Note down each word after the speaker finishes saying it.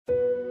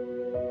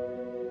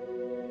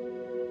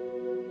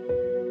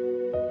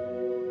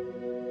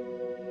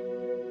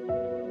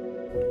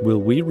Will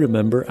We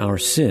Remember Our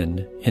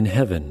Sin in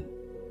Heaven?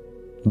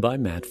 By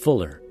Matt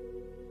Fuller.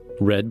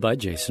 Read by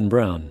Jason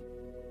Brown.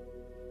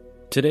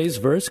 Today's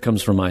verse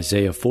comes from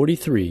Isaiah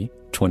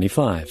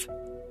 43:25.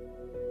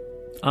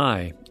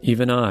 I,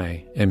 even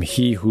I, am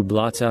he who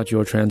blots out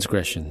your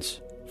transgressions,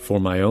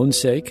 for my own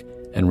sake,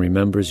 and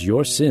remembers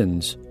your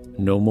sins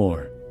no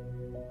more.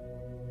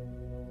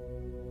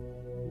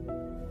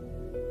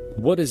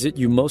 What is it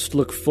you most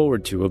look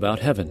forward to about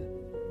heaven?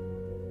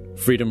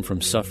 Freedom from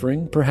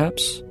suffering,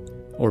 perhaps?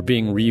 Or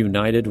being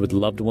reunited with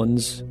loved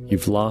ones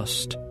you've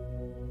lost?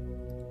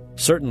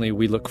 Certainly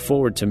we look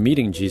forward to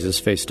meeting Jesus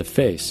face to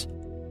face.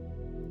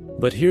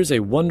 But here's a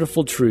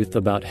wonderful truth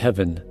about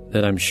heaven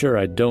that I'm sure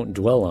I don't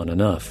dwell on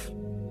enough.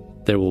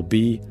 There will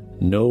be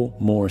no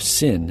more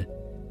sin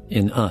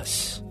in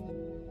us.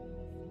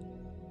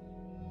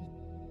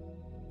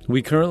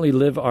 We currently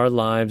live our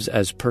lives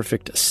as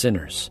perfect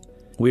sinners.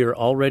 We are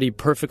already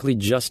perfectly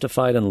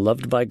justified and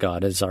loved by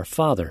God as our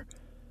Father.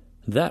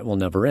 That will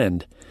never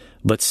end,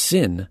 but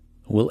sin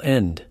will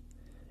end.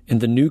 In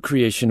the new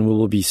creation, we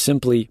will be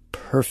simply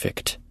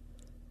perfect.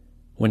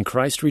 When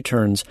Christ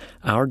returns,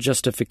 our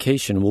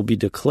justification will be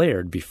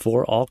declared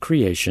before all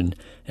creation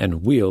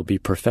and we'll be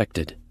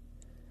perfected.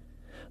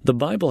 The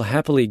Bible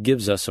happily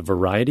gives us a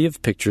variety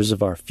of pictures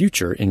of our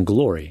future in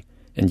glory,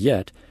 and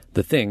yet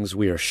the things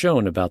we are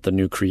shown about the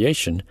new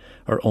creation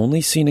are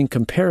only seen in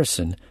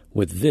comparison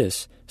with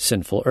this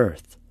sinful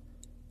earth.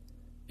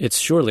 It's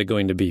surely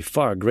going to be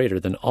far greater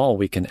than all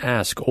we can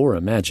ask or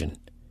imagine.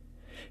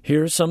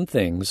 Here are some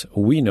things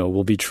we know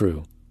will be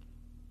true.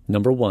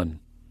 Number 1,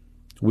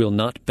 we'll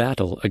not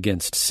battle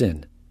against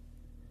sin.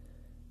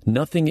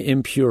 Nothing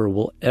impure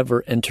will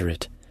ever enter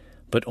it,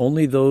 but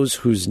only those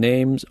whose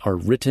names are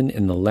written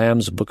in the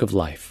Lamb's book of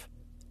life.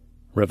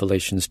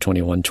 Revelations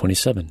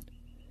 21:27.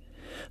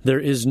 There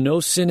is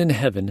no sin in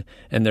heaven,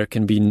 and there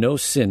can be no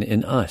sin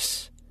in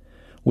us.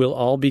 We'll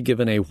all be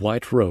given a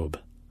white robe,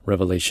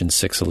 Revelation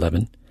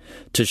 6:11,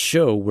 to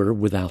show we're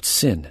without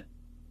sin.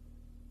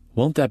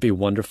 Won't that be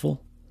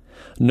wonderful?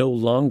 No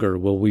longer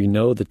will we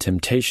know the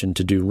temptation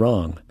to do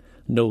wrong,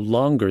 no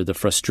longer the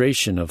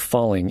frustration of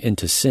falling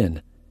into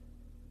sin,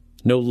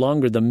 no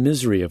longer the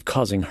misery of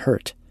causing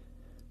hurt,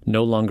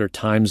 no longer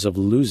times of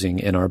losing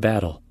in our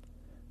battle.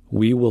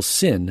 We will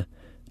sin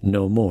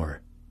no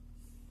more.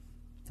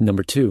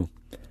 Number 2,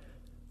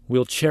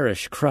 we'll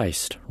cherish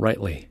Christ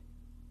rightly.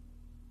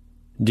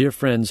 Dear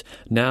friends,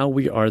 now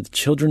we are the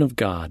children of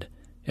God,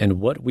 and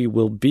what we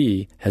will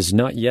be has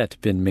not yet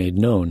been made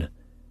known.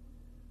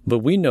 But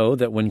we know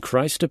that when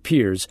Christ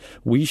appears,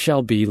 we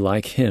shall be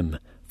like him,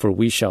 for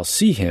we shall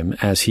see him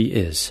as he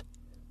is.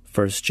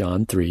 1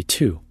 John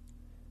 3:2.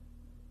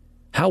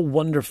 How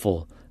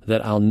wonderful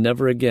that I'll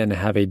never again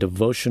have a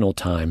devotional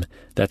time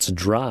that's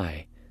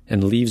dry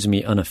and leaves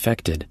me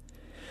unaffected.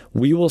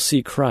 We will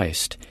see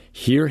Christ,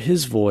 hear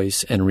his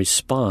voice, and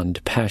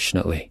respond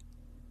passionately.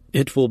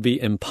 It will be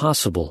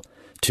impossible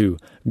to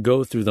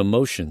go through the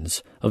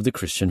motions of the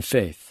Christian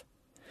faith.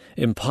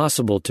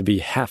 Impossible to be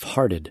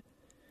half-hearted.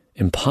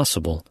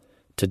 Impossible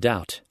to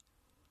doubt.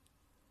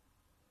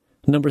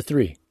 Number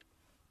 3,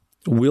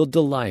 we'll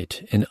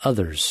delight in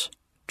others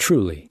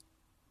truly.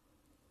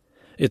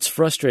 It's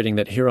frustrating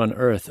that here on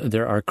earth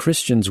there are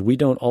Christians we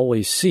don't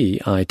always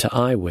see eye to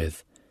eye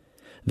with.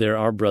 There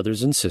are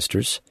brothers and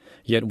sisters,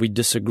 yet we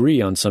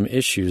disagree on some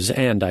issues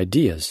and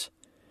ideas.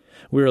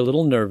 We're a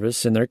little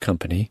nervous in their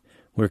company.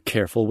 We're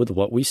careful with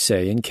what we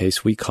say in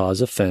case we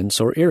cause offense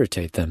or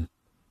irritate them.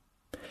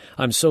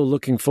 I'm so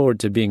looking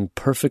forward to being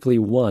perfectly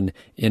one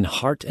in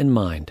heart and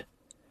mind.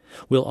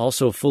 We'll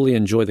also fully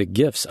enjoy the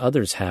gifts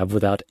others have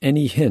without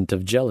any hint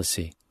of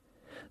jealousy.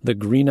 The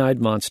green-eyed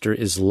monster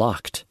is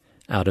locked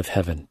out of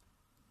heaven.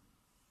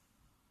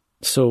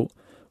 So,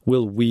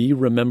 will we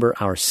remember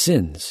our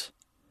sins?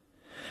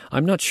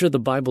 I'm not sure the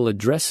Bible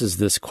addresses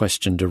this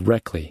question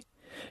directly,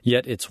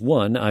 yet it's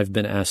one I've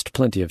been asked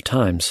plenty of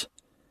times.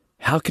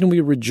 How can we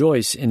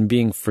rejoice in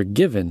being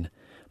forgiven,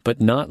 but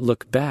not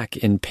look back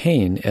in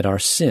pain at our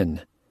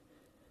sin?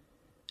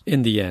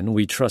 In the end,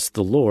 we trust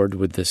the Lord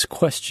with this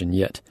question,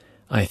 yet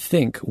I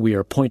think we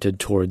are pointed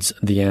towards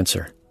the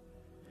answer.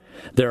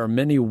 There are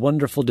many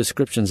wonderful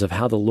descriptions of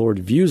how the Lord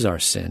views our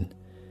sin.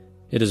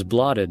 It is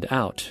blotted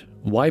out,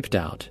 wiped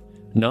out,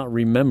 not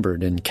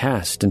remembered, and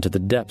cast into the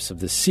depths of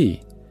the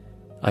sea.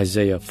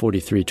 Isaiah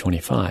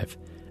 43:25,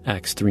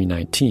 Acts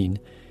 3:19,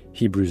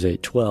 Hebrews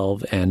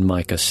 8:12, and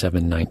Micah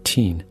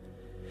 7:19.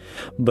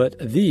 But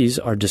these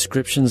are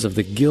descriptions of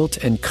the guilt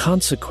and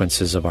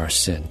consequences of our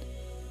sin.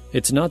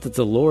 It's not that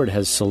the Lord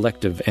has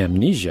selective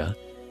amnesia.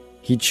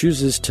 He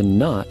chooses to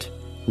not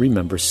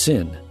remember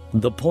sin.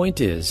 The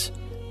point is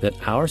that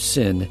our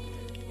sin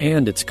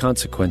and its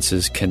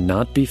consequences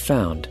cannot be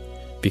found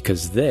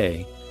because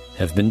they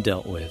have been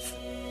dealt with.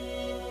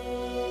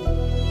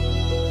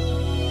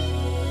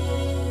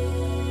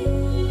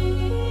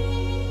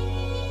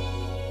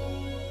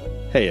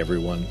 Hey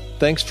everyone,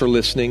 thanks for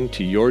listening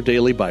to Your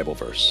Daily Bible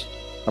Verse,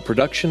 a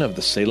production of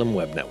the Salem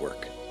Web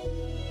Network.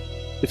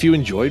 If you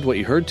enjoyed what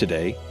you heard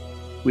today,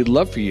 We'd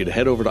love for you to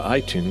head over to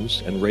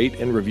iTunes and rate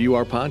and review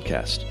our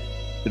podcast.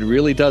 It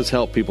really does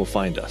help people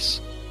find us.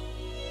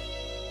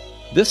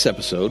 This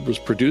episode was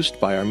produced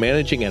by our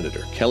managing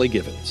editor, Kelly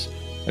Givens,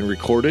 and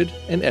recorded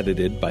and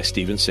edited by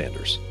Stephen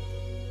Sanders.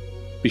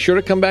 Be sure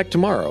to come back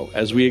tomorrow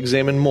as we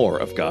examine more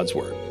of God's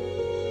Word.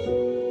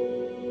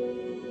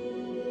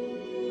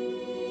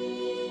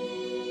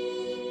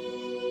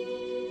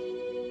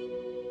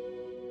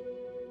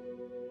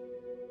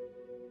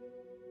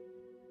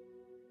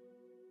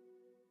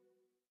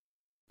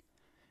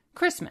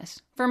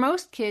 Christmas. For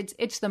most kids,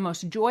 it's the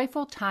most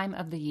joyful time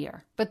of the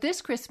year. But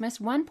this Christmas,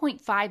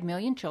 1.5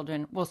 million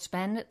children will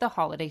spend the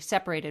holiday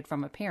separated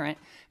from a parent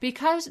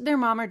because their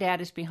mom or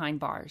dad is behind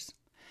bars.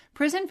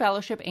 Prison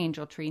Fellowship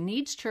Angel Tree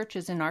needs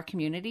churches in our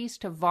communities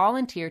to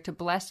volunteer to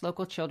bless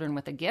local children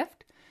with a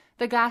gift,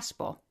 the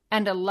gospel,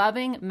 and a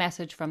loving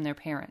message from their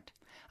parent.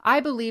 I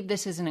believe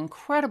this is an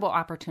incredible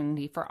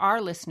opportunity for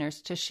our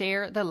listeners to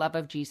share the love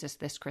of Jesus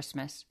this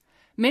Christmas.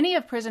 Many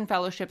of Prison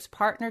Fellowship's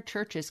partner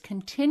churches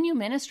continue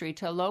ministry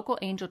to local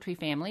Angel Tree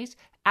families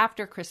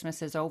after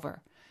Christmas is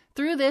over.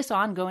 Through this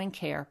ongoing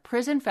care,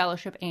 Prison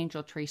Fellowship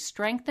Angel Tree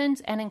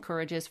strengthens and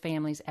encourages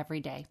families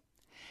every day.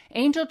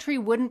 Angel Tree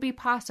wouldn't be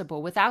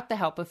possible without the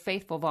help of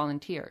faithful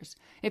volunteers.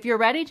 If you're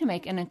ready to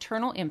make an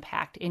eternal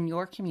impact in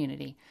your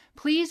community,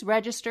 please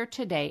register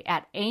today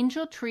at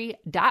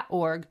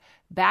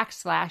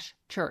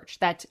angeltree.org/church.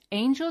 That's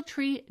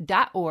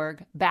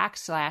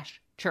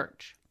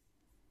angeltree.org/church.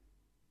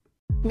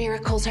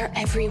 Miracles are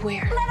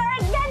everywhere. Let our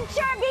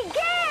adventure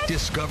begin!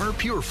 Discover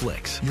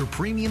PureFlix, your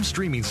premium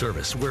streaming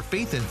service where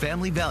faith and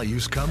family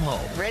values come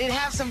home. Ready to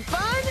have some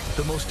fun?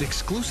 The most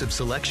exclusive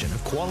selection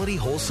of quality,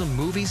 wholesome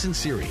movies and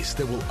series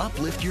that will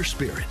uplift your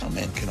spirit. A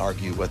man can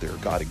argue whether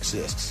God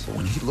exists, but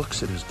when he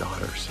looks at his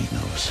daughters, he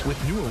knows.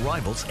 With new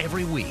arrivals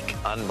every week.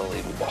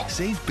 Unbelievable.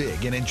 Save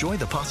big and enjoy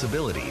the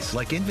possibilities,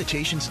 like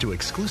invitations to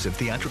exclusive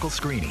theatrical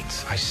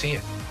screenings. I see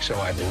it, so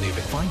I believe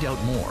it. Find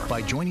out more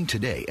by joining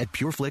today at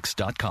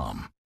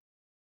pureflix.com.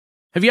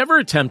 Have you ever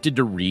attempted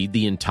to read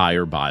the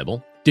entire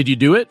Bible? Did you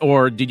do it,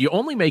 or did you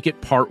only make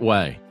it part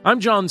way? I'm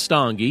John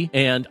Stange,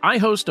 and I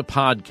host a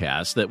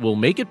podcast that will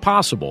make it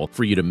possible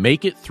for you to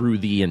make it through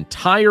the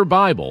entire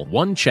Bible,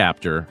 one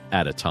chapter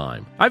at a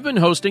time. I've been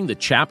hosting the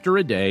Chapter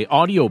a Day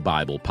audio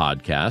Bible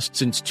podcast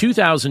since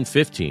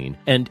 2015,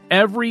 and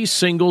every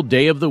single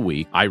day of the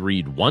week, I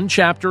read one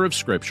chapter of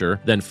Scripture,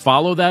 then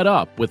follow that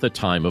up with a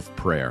time of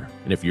prayer.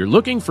 And if you're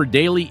looking for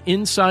daily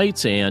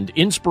insights and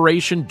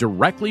inspiration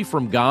directly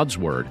from God's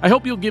Word, I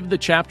hope you'll give the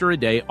Chapter a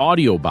Day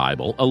audio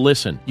Bible a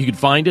listen. You can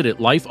find it at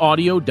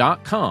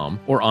lifeaudio.com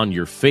or on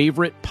your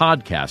favorite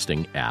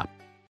podcasting app.